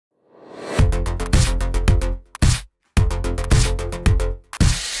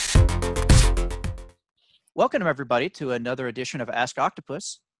Welcome everybody to another edition of Ask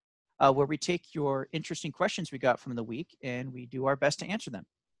Octopus, where we take your interesting questions we got from the week and we do our best to answer them.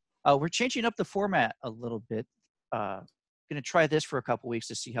 We're changing up the format a little bit. Going to try this for a couple weeks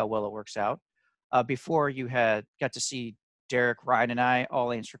to see how well it works out. Before you got to see Derek, Ryan, and I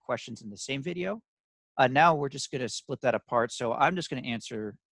all answer questions in the same video. Now we're just going to split that apart. So I'm just going to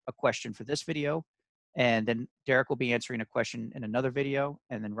answer a question for this video, and then Derek will be answering a question in another video,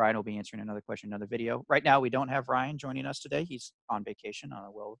 and then Ryan will be answering another question in another video. Right now, we don't have Ryan joining us today. He's on vacation, on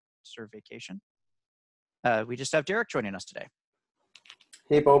a well-deserved vacation. We just have Derek joining us today.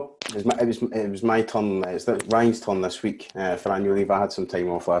 Hey Bob, it was my turn. It's Ryan's turn this week for annual leave. I had some time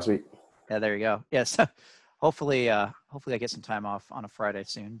off last week. Yeah, there you go. Yes, hopefully I get some time off on a Friday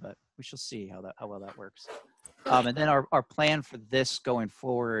soon, but we shall see how well that works. And then our plan for this going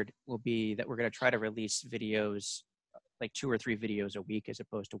forward will be that we're going to try to release videos, like 2 or 3 videos a week, as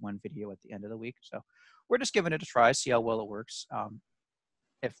opposed to 1 video at the end of the week. So we're just giving it a try, see how well it works.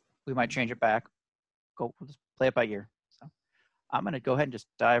 If we might change it back, we'll just play it by ear. So I'm going to go ahead and just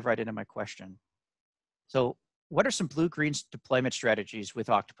dive right into my question. So what are some BlueGreen deployment strategies with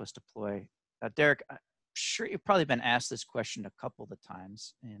Octopus Deploy? Derek, I'm sure you've probably been asked this question a couple of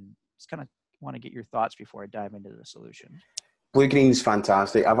times, and just kind of want to get your thoughts before I dive into the solution. BlueGreen's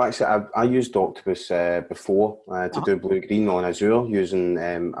fantastic. I used Octopus before to do BlueGreen on Azure using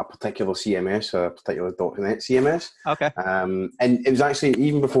a particular CMS, a particular .NET CMS. Okay. And it was actually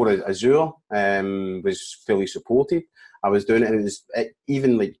even before Azure was fully supported. I was doing it, and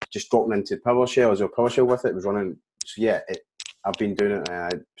even like just dropping into PowerShell, Azure PowerShell with it was running. So yeah, I've been doing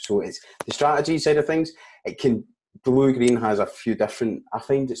it. So it's the strategy side of things. BlueGreen has a few different. I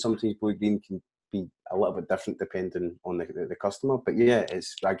find that sometimes BlueGreen can be a little bit different depending on the customer. But yeah,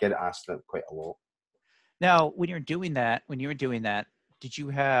 I get it asked quite a lot. Now, when you were doing that,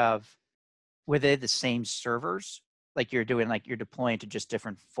 were they the same servers? Like you're deploying to just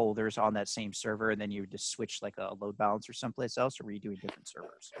different folders on that same server, and then you just switch like a load balancer someplace else, or were you doing different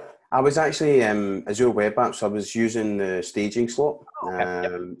servers? I was actually Azure Web Apps. So I was using the staging slot. Oh, okay.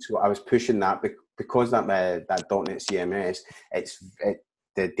 Yep. So I was pushing that because that .NET CMS.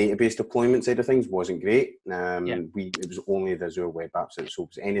 The database deployment side of things wasn't great. It was only the Azure Web Apps, so it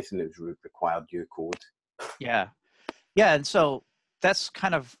was anything that required new code. Yeah, and so that's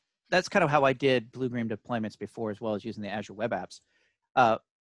kind of how I did BlueGreen deployments before, as well as using the Azure Web Apps.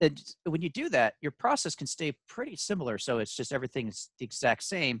 When you do that, your process can stay pretty similar. So it's just everything's the exact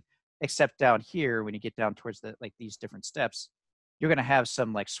same, except down here, when you get down towards these different steps, you're going to have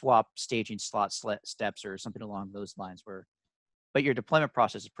some like swap staging slot steps or something along those lines but your deployment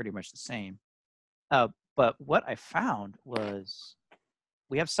process is pretty much the same. But what I found was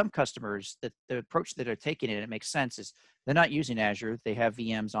we have some customers that the approach that are taking it makes sense, is they're not using Azure. They have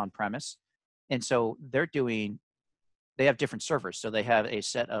VMs on premise. And so they have different servers. So they have a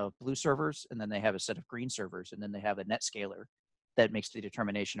set of blue servers, and then they have a set of green servers, and then they have a NetScaler that makes the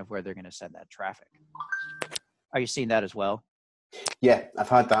determination of where they're going to send that traffic. Are you seeing that as well? Yeah, I've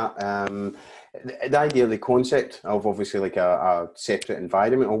had that. The idea, the concept of obviously like a separate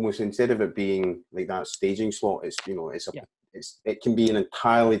environment, almost instead of it being like that staging slot, it can be an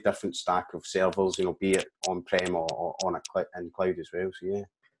entirely different stack of servers, be it on-prem or on in cloud as well. So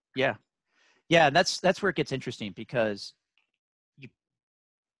yeah, and that's where it gets interesting, because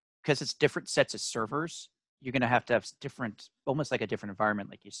it's different sets of servers. You're going to have almost like a different environment,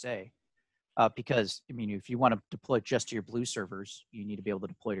 like you say. Because, I mean, if you want to deploy just to your blue servers, you need to be able to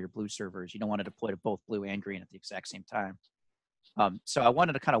deploy to your blue servers. You don't want to deploy to both blue and green at the exact same time. So I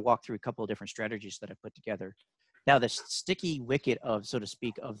wanted to kind of walk through a couple of different strategies that I put together. Now, the sticky wicket so to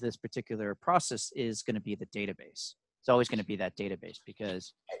speak, of this particular process is going to be the database. It's always going to be that database,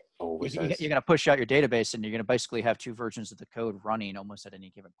 because you're going to push out your database, and you're going to basically have 2 versions of the code running almost at any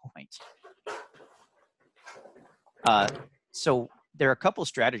given point. So there are a couple of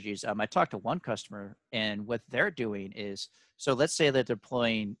strategies. I talked to one customer, and what they're doing is, so let's say they're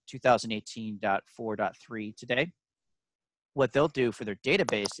deploying 2018.4.3 today. What they'll do for their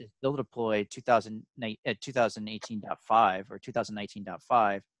database is they'll deploy 2018.5 or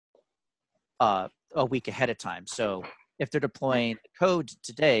 2019.5 a week ahead of time. So if they're deploying the code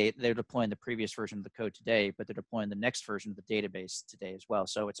today, they're deploying the previous version of the code today, but they're deploying the next version of the database today as well.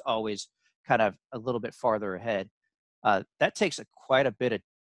 So it's always kind of a little bit farther ahead. That takes quite a bit of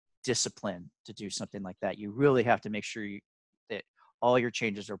discipline to do something like that. You really have to make sure that all your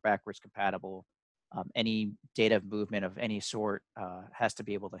changes are backwards compatible. Any data movement of any sort has to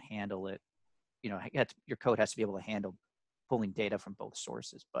be able to handle it. Your code has to be able to handle pulling data from both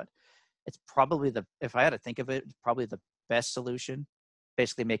sources. But it's probably if I had to think of it, it's probably the best solution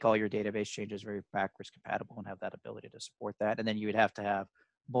basically make all your database changes very backwards compatible and have that ability to support that. And then you would have to have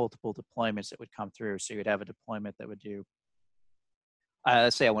multiple deployments that would come through. So you would have a deployment that would do,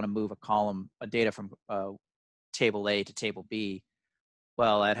 let's say I want to move a column of data from table A to table B.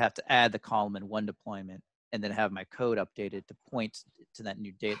 Well, I'd have to add the column in one deployment and then have my code updated to point to that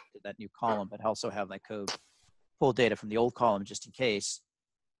new data, that new column, but also have my code pull data from the old column just in case.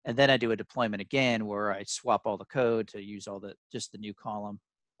 And then I do a deployment again where I swap all the code to use just the new column.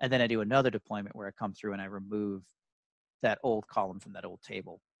 And then I do another deployment where I come through and I remove that old column from that old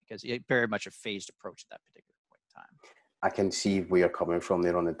table, because it's very much a phased approach at that particular point in time. I can see where you're coming from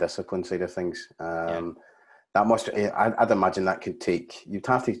there on the discipline side of things. Yeah. That must, I'd imagine that could take, you'd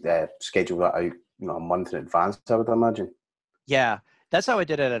have to schedule that out, a month in advance, I would imagine. Yeah, that's how I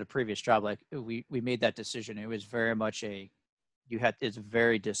did it at a previous job. Like we made that decision. It was very much it's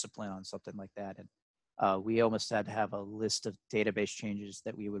very disciplined on something like that. And we almost had to have a list of database changes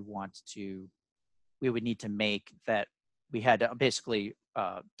that we would need to make, that we had to basically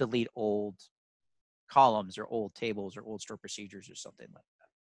delete old columns or old tables or old store procedures or something like that.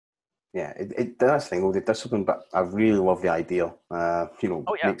 Yeah, that's the thing with the discipline, but I really love the idea. Oh,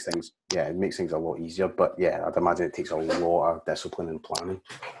 yeah. It makes things a lot easier. But yeah, I'd imagine it takes a lot of discipline and planning.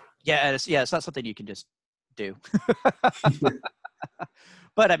 Yeah, it's not something you can just do.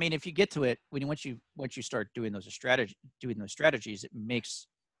 But I mean, if you get to it, once you start doing those strategies, it makes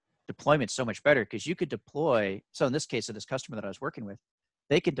deployment so much better, because you could deploy. So in this case of this customer that I was working with,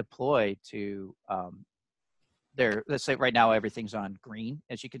 they could deploy to let's say right now everything's on green,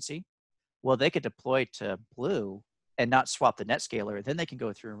 as you can see. Well, they could deploy to blue and not swap the net scaler. Then they can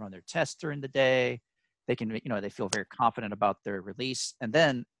go through and run their tests during the day. They can, they feel very confident about their release. And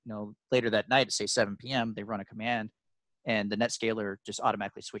then, later that night at say 7 p.m., they run a command and the net scaler just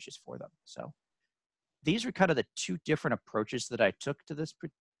automatically switches for them. So these are kind of the two different approaches that I took to this.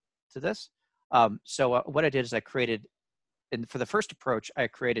 So what I did is and for the first approach, I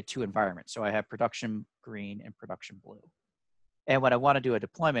created two environments. So I have production green and production blue. And when I want to do a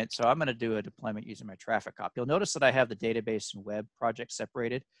deployment, so I'm going to do a deployment using my traffic cop. You'll notice that I have the database and web project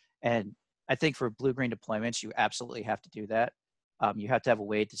separated. And I think for BlueGreen deployments, you absolutely have to do that. You have to have a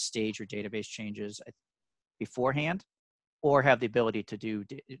way to stage your database changes beforehand, or have the ability to do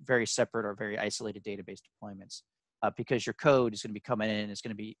very separate or very isolated database deployments, because your code is going to be coming in and it's going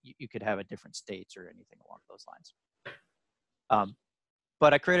to be, you could have a different states or anything along those lines.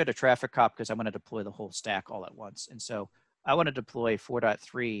 But I created a traffic cop because I want to deploy the whole stack all at once. And so I want to deploy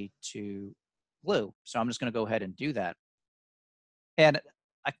 4.3 to blue. So I'm just going to go ahead and do that. And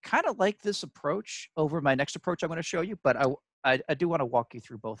I kind of like this approach over my next approach I'm going to show you, but I do want to walk you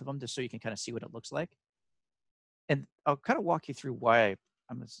through both of them just so you can kind of see what it looks like. And I'll kind of walk you through why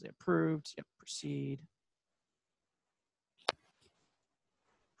I'm going to say approved. Yep, proceed.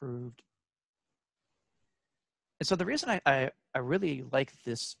 Approved. And so the reason I really like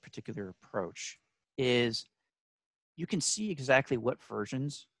this particular approach is you can see exactly what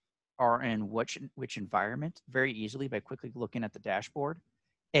versions are in which environment very easily by quickly looking at the dashboard.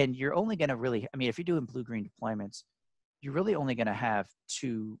 And you're only going to really, if you're doing BlueGreen deployments, you're really only going to have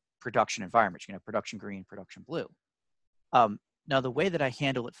two production environments. You're going to have production green, production blue. Now, the way that I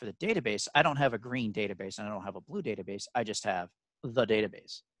handle it for the database, I don't have a green database and I don't have a blue database. I just have the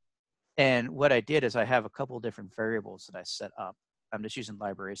database. And what I did is I have a couple of different variables that I set up. I'm just using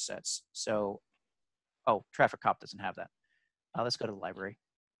library sets. So, traffic cop doesn't have that. Let's go to the library.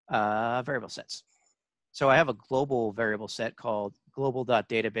 Variable sets. So I have a global variable set called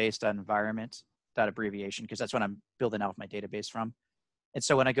global.database.environment.abbreviation, because that's what I'm building out my database from. And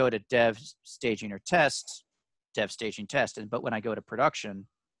so when I go to dev, staging, or test, dev, staging, test, but when I go to production,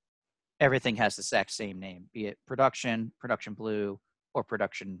 everything has the exact same name, be it production, production blue, or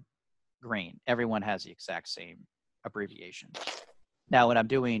production green. Everyone has the exact same abbreviation. Now, when I'm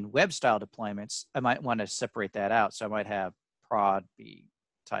doing web style deployments, I might want to separate that out. So I might have prod be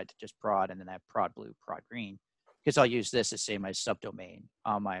tied to just prod, and then I have prod blue, prod green, because I'll use this as say my subdomain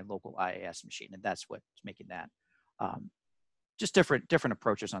on my local IAS machine, and that's what's making that. Just different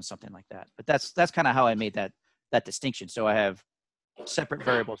approaches on something like that. But that's kind of how I made that distinction. So I have separate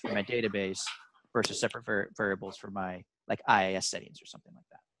variables for my database versus separate variables for my like IAS settings or something like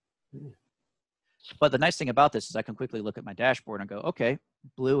that. But the nice thing about this is I can quickly look at my dashboard and go, okay,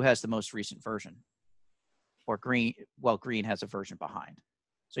 blue has the most recent version, or green has a version behind.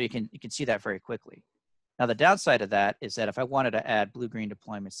 So you can see that very quickly. Now the downside of that is that if I wanted to add BlueGreen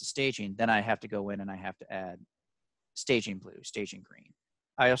deployments to staging, then I have to go in and I have to add staging blue, staging green.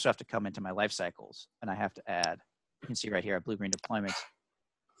 I also have to come into my life cycles and I have to add, you can see right here at BlueGreen deployments,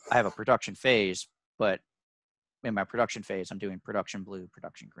 I have a production phase, but in my production phase, I'm doing production blue,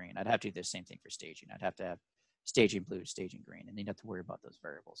 production green. I'd have to do the same thing for staging. I'd have to have staging blue, staging green, and you'd have to worry about those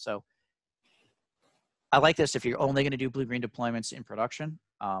variables. So I like this if you're only going to do blue-green deployments in production,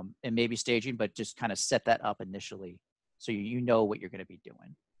 and maybe staging, but just kind of set that up initially so you know what you're going to be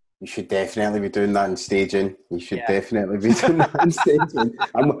doing. You should definitely be doing that in staging. You should Yeah. definitely be doing that in staging.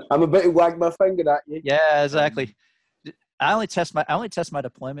 I'm about to wag my finger at you. Yeah, exactly. I only test my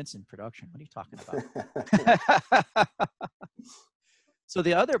deployments in production. What are you talking about? So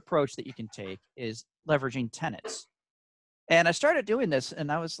the other approach that you can take is leveraging tenants. And I started doing this,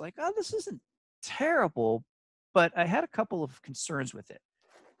 and I was like, oh, this isn't terrible, but I had a couple of concerns with it.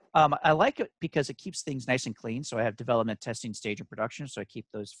 I like it because it keeps things nice and clean. So I have development, testing, stage, and production. So I keep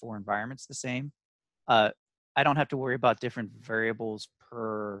those 4 environments the same. I don't have to worry about different variables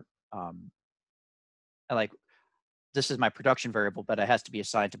per, this is my production variable, but it has to be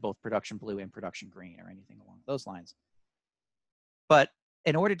assigned to both production blue and production green or anything along those lines. But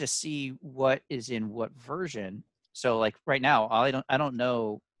in order to see what is in what version, so like right now, I don't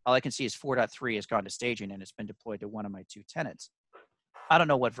know, all I can see is 4.3 has gone to staging and it's been deployed to one of my 2 tenants. I don't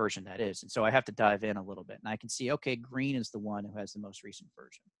know what version that is. And so I have to dive in a little bit, and I can see, okay, green is the one who has the most recent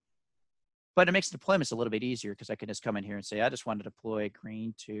version. But it makes the deployments a little bit easier because I can just come in here and say, I just want to deploy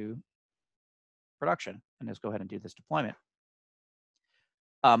green to production, and just go ahead and do this deployment.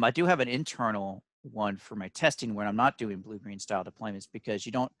 I do have an internal one for my testing when I'm not doing blue-green style deployments, because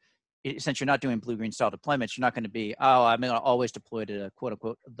since you're not doing blue-green style deployments, you're not going to be, oh, I'm going to always deploy to quote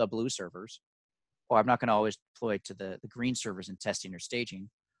unquote the blue servers, or I'm not going to always deploy to the green servers in testing or staging.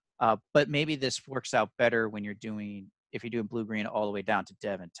 But maybe this works out better when if you're doing blue-green all the way down to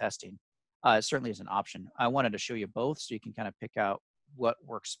dev and testing. It certainly is an option. I wanted to show you both so you can kind of pick out what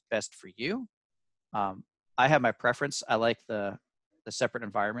works best for you. I have my preference. I like the separate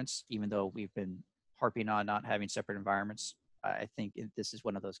environments, even though we've been harping on not having separate environments. I think this is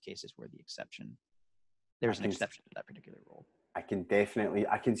one of those cases where there's an exception to that particular rule. I can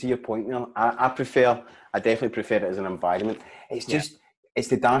see your point now. I definitely prefer it as an environment. It's just, it's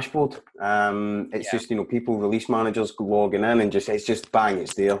the dashboard. Just, people, release managers logging in and it's just bang,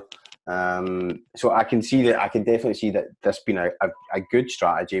 it's there. So I can definitely see that this being a good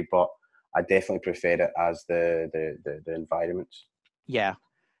strategy, but I definitely prefer it as the environments. Yeah.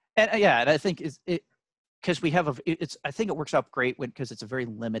 And I think because we have I think it works out great because it's a very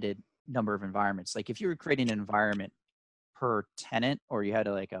limited number of environments. Like if you were creating an environment per tenant, or you had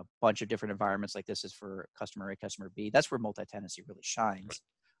a bunch of different environments, like this is for customer A, customer B, that's where multi-tenancy really shines.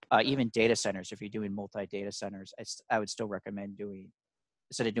 Even data centers, if you're doing multi-data centers, I would still recommend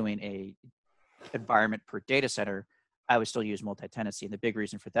instead of doing a environment per data center, I would still use multi-tenancy. And the big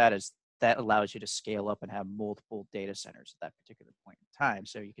reason for that is that allows you to scale up and have multiple data centers at that particular point in time.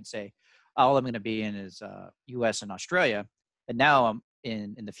 So you can say, all I'm going to be in is US and Australia. And now I'm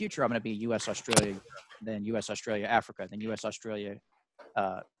in the future, I'm going to be US, Australia, then US, Australia, Africa, then US, Australia,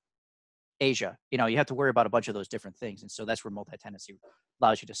 Asia. You have to worry about a bunch of those different things. And so that's where multi-tenancy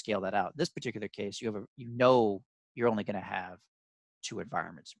allows you to scale that out. In this particular case, you're only going to have 2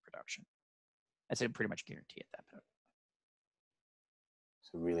 environments in production. That's a pretty much guarantee at that point.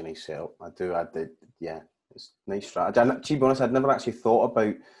 It's a really nice setup. It's a nice strategy. To be honest, I'd never actually thought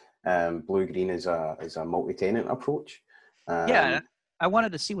about blue-green as a multi-tenant approach. I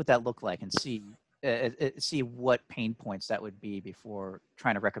wanted to see what that looked like and see what pain points that would be before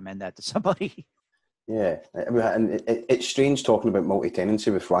trying to recommend that to somebody. Yeah, and it's strange talking about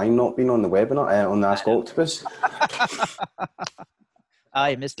multi-tenancy with Ryan not being on the webinar, on the Ask Octopus.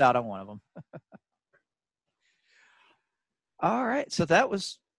 I missed out on one of them. All right, so that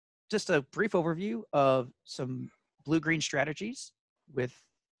was just a brief overview of some blue-green strategies with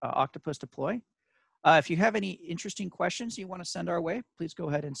Octopus Deploy. If you have any interesting questions you want to send our way, please go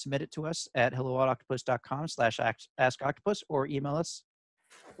ahead and submit it to us at hello@octopus.com/askoctopus, or email us,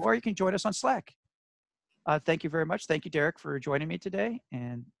 or you can join us on Slack. Thank you very much. Thank you, Derek, for joining me today.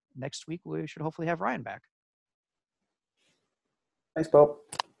 And next week, we should hopefully have Ryan back. Thanks, Bob.